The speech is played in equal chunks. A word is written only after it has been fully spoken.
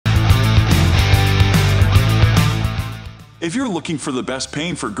If you're looking for the best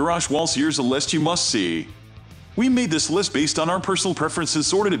paint for garage walls, here's a list you must see. We made this list based on our personal preferences,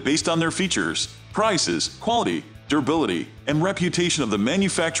 sorted it based on their features, prices, quality, durability, and reputation of the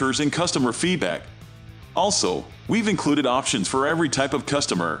manufacturers and customer feedback. Also, we've included options for every type of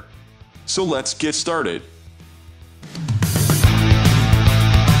customer. So let's get started.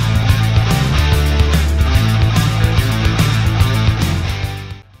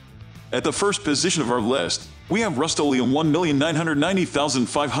 At the first position of our list, we have Rust-Oleum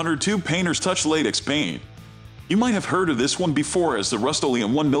 1,990,502 Painter's Touch Latex Paint. You might have heard of this one before, as the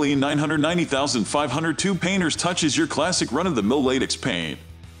Rust-Oleum 1,990,502 Painter's Touch is your classic run-of-the-mill latex paint.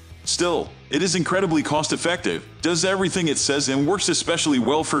 Still, it is incredibly cost-effective, does everything it says, and works especially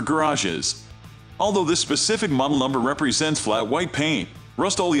well for garages. Although this specific model number represents flat white paint,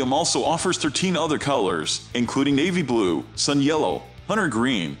 Rust-Oleum also offers 13 other colors, including navy blue, sun yellow, hunter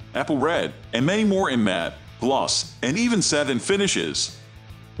green, apple red, and many more in matte, gloss, and even satin finishes.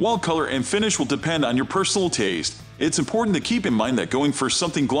 While color and finish will depend on your personal taste, it's important to keep in mind that going for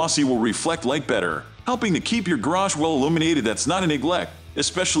something glossy will reflect light better, helping to keep your garage well illuminated. That's not a neglect,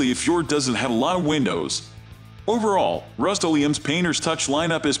 especially if yours doesn't have a lot of windows. Overall, Rust-Oleum's Painter's Touch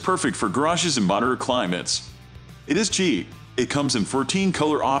lineup is perfect for garages in moderate climates. It is cheap, it comes in 14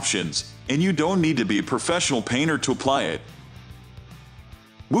 color options, and you don't need to be a professional painter to apply it.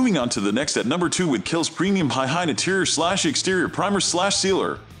 Moving on to the next at number 2 with KILZ Premium High Interior/Exterior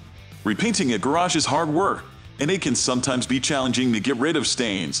Primer/Sealer. Repainting a garage is hard work, and it can sometimes be challenging to get rid of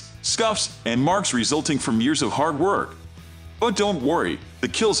stains, scuffs, and marks resulting from years of hard work. But don't worry, the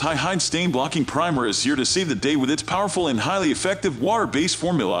KILZ High Stain Blocking Primer is here to save the day with its powerful and highly effective water-based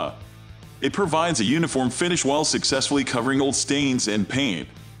formula. It provides a uniform finish while successfully covering old stains and paint.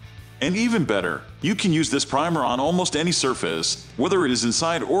 And even better, you can use this primer on almost any surface, whether it is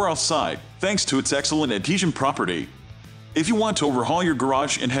inside or outside, thanks to its excellent adhesion property. If you want to overhaul your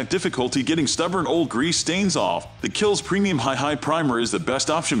garage and have difficulty getting stubborn old grease stains off, the KILZ Premium High Primer is the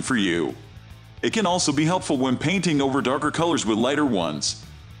best option for you. It can also be helpful when painting over darker colors with lighter ones.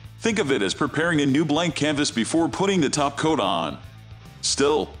 Think of it as preparing a new blank canvas before putting the top coat on.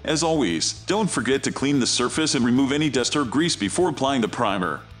 Still, as always, don't forget to clean the surface and remove any dust or grease before applying the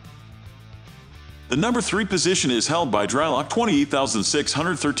primer. The number 3 position is held by Drylok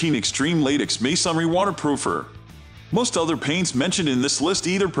 28613 Extreme Latex Masonry Waterproofer. Most other paints mentioned in this list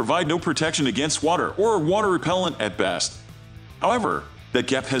either provide no protection against water or are water repellent at best. However, that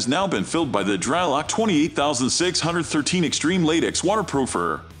gap has now been filled by the Drylok 28613 Extreme Latex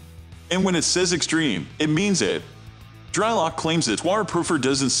Waterproofer. And when it says extreme, it means it. Drylok claims its waterproofer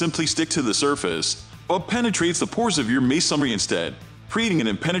doesn't simply stick to the surface, but penetrates the pores of your masonry instead, creating an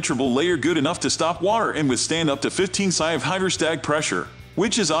impenetrable layer good enough to stop water and withstand up to 15 psi of hydrostatic pressure,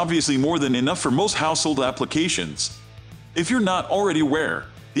 which is obviously more than enough for most household applications. If you're not already aware,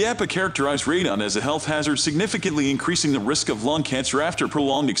 the EPA characterized radon as a health hazard, significantly increasing the risk of lung cancer after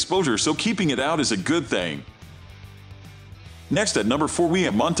prolonged exposure, so keeping it out is a good thing. Next at number 4 we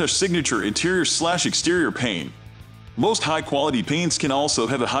have Montage Signature Interior/Exterior Paint. Most high-quality paints can also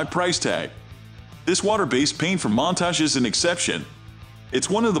have a high price tag. This water-based paint from Montage is an exception. It's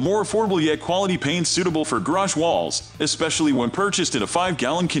one of the more affordable yet quality paints suitable for garage walls, especially when purchased in a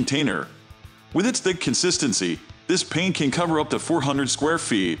 5-gallon container. With its thick consistency, this paint can cover up to 400 square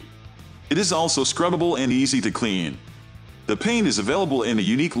feet. It is also scrubbable and easy to clean. The paint is available in a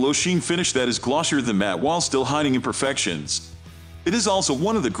unique low sheen finish that is glossier than matte while still hiding imperfections. It is also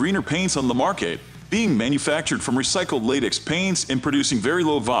one of the greener paints on the market, being manufactured from recycled latex paints and producing very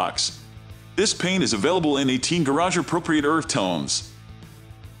low VOX. This paint is available in 18 garage-appropriate earth tones.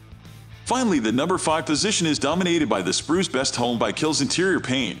 Finally, the number 5 position is dominated by the Spruce Best Home by KILZ Interior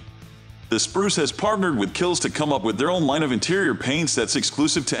Paint. The Spruce has partnered with KILZ to come up with their own line of interior paints that's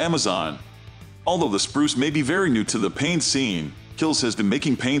exclusive to Amazon. Although the Spruce may be very new to the paint scene, KILZ has been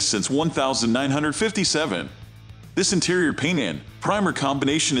making paints since 1957. This interior paint and primer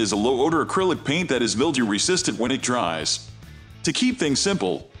combination is a low-odor acrylic paint that is mildew-resistant when it dries. To keep things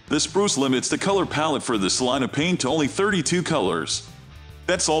simple, the Spruce limits the color palette for this line of paint to only 32 colors.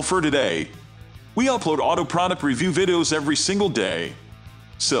 That's all for today. We upload auto product review videos every single day.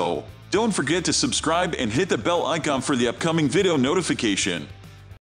 So, don't forget to subscribe and hit the bell icon for the upcoming video notification.